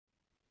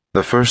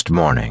The first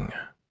morning.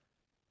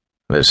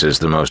 This is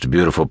the most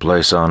beautiful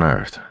place on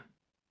earth.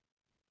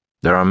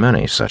 There are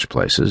many such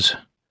places.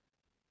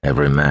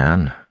 Every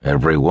man,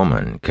 every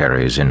woman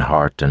carries in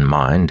heart and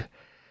mind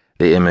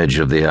the image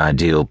of the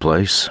ideal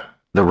place,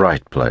 the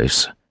right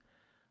place,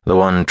 the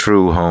one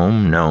true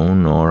home,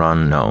 known or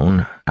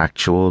unknown,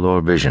 actual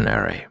or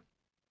visionary.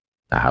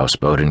 A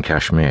houseboat in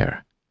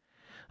Kashmir,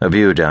 a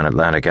view down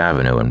Atlantic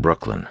Avenue in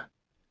Brooklyn,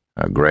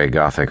 a gray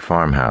Gothic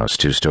farmhouse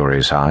 2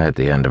 stories high at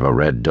the end of a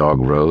Red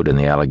Dog Road in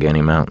the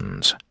Allegheny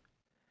Mountains,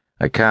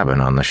 a cabin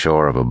on the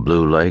shore of a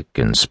blue lake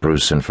in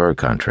spruce and fir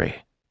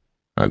country,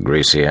 a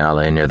greasy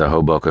alley near the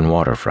Hoboken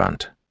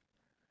waterfront,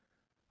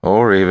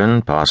 or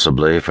even,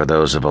 possibly for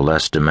those of a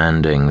less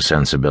demanding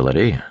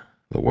sensibility,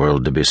 the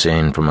world to be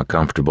seen from a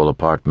comfortable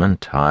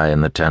apartment high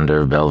in the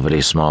tender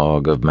velvety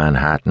smog of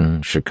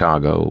Manhattan,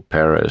 Chicago,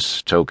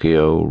 Paris,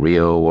 Tokyo,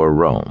 Rio, or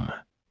Rome.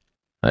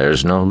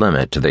 There's no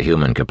limit to the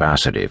human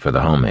capacity for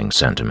the homing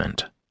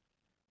sentiment.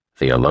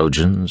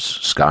 Theologians,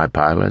 sky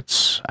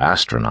pilots,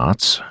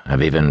 astronauts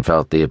have even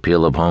felt the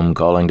appeal of home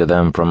calling to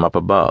them from up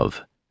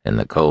above in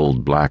the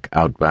cold black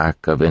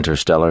outback of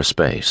interstellar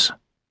space.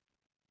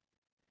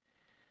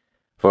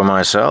 For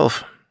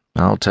myself,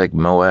 I'll take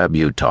Moab,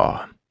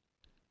 Utah.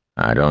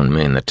 I don't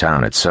mean the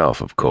town itself,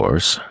 of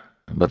course,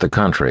 but the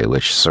country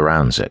which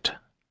surrounds it,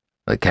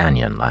 the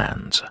canyon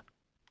lands,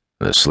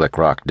 the slick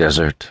rock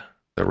desert,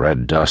 the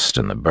red dust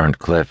and the burnt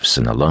cliffs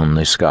and the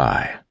lonely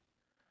sky,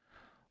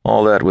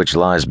 all that which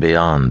lies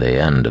beyond the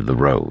end of the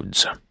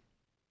roads.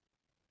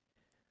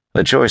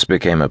 The choice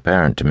became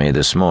apparent to me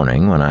this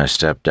morning when I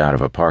stepped out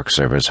of a Park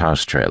Service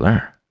house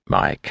trailer,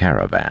 my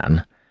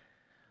caravan,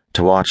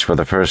 to watch for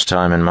the first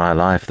time in my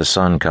life the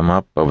sun come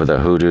up over the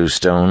hoodoo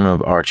stone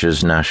of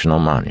Arches National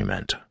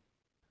Monument.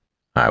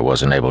 I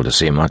wasn't able to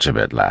see much of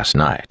it last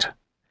night.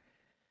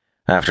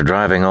 After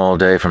driving all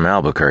day from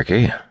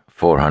Albuquerque,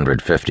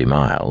 450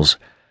 miles,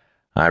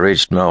 I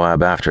reached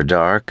Moab after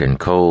dark in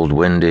cold,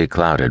 windy,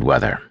 clouded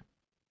weather.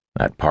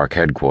 At park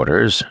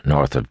headquarters,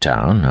 north of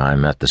town, I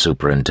met the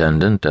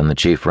superintendent and the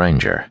chief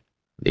ranger,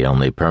 the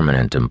only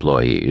permanent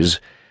employees,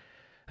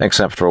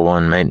 except for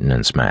one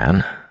maintenance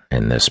man,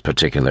 in this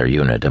particular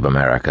unit of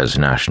America's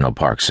national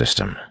park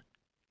system.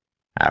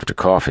 After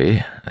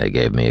coffee, they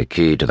gave me a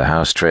key to the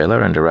house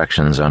trailer and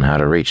directions on how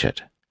to reach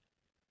it.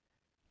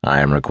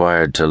 I am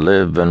required to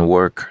live and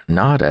work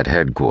not at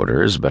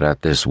headquarters but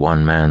at this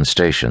one-man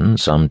station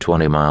some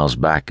 20 miles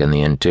back in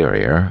the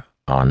interior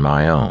on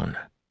my own.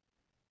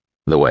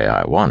 The way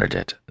I wanted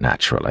it,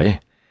 naturally,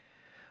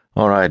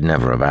 or I'd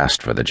never have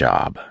asked for the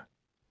job.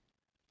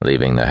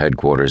 Leaving the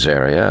headquarters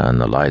area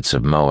and the lights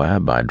of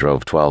Moab, I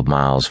drove 12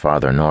 miles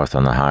farther north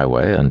on the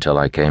highway until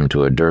I came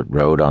to a dirt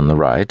road on the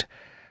right,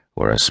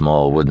 where a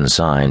small wooden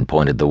sign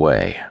pointed the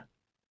way.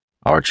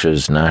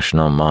 Arches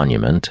National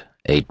Monument,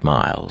 8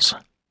 miles.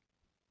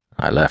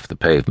 I left the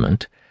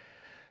pavement,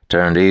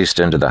 turned east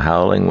into the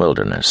howling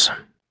wilderness.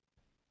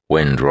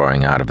 Wind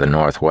roaring out of the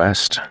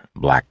northwest,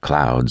 black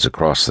clouds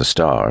across the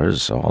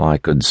stars, all I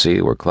could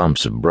see were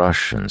clumps of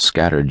brush and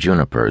scattered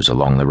junipers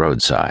along the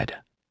roadside.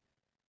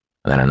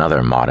 Then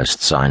another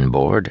modest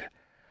signboard.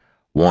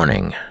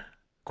 Warning: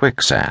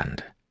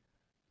 quicksand.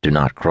 Do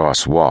not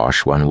cross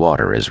wash when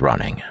water is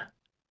running.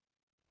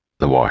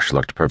 The wash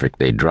looked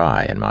perfectly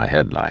dry in my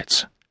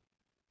headlights.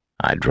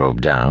 I drove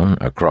down,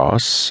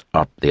 across,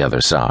 up the other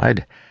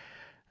side,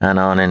 and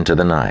on into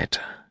the night.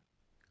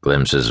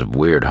 Glimpses of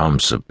weird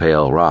humps of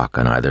pale rock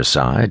on either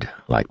side,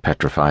 like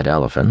petrified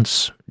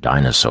elephants,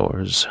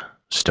 dinosaurs,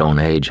 Stone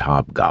Age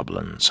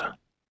hobgoblins.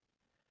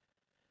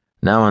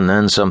 Now and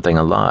then something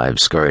alive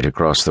scurried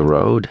across the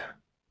road: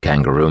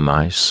 kangaroo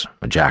mice,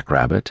 a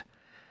jackrabbit,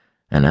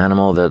 an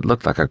animal that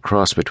looked like a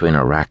cross between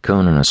a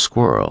raccoon and a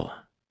squirrel,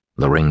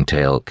 the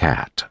ringtail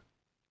cat.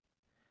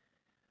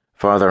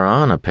 Farther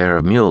on, a pair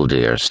of mule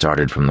deer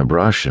started from the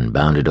brush and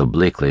bounded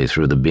obliquely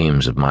through the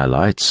beams of my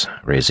lights,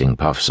 raising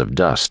puffs of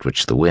dust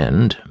which the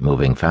wind,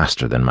 moving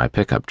faster than my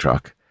pickup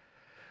truck,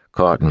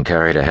 caught and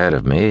carried ahead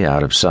of me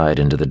out of sight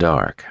into the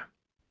dark.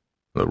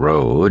 The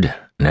road,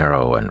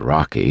 narrow and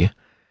rocky,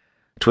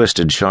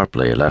 twisted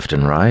sharply left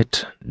and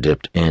right,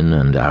 dipped in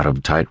and out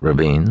of tight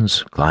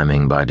ravines,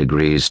 climbing by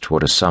degrees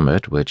toward a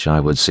summit which I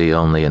would see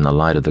only in the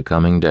light of the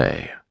coming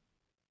day.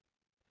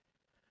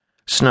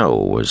 Snow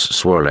was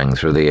swirling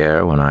through the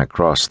air when I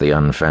crossed the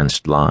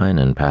unfenced line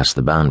and passed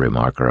the boundary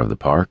marker of the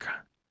park.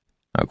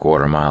 A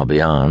quarter mile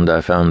beyond,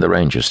 I found the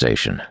ranger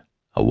station,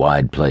 a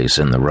wide place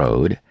in the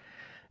road,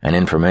 an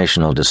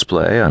informational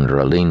display under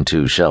a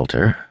lean-to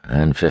shelter,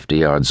 and 50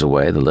 yards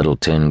away the little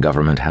tin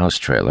government house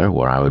trailer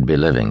where I would be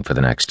living for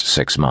the next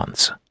 6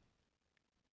 months.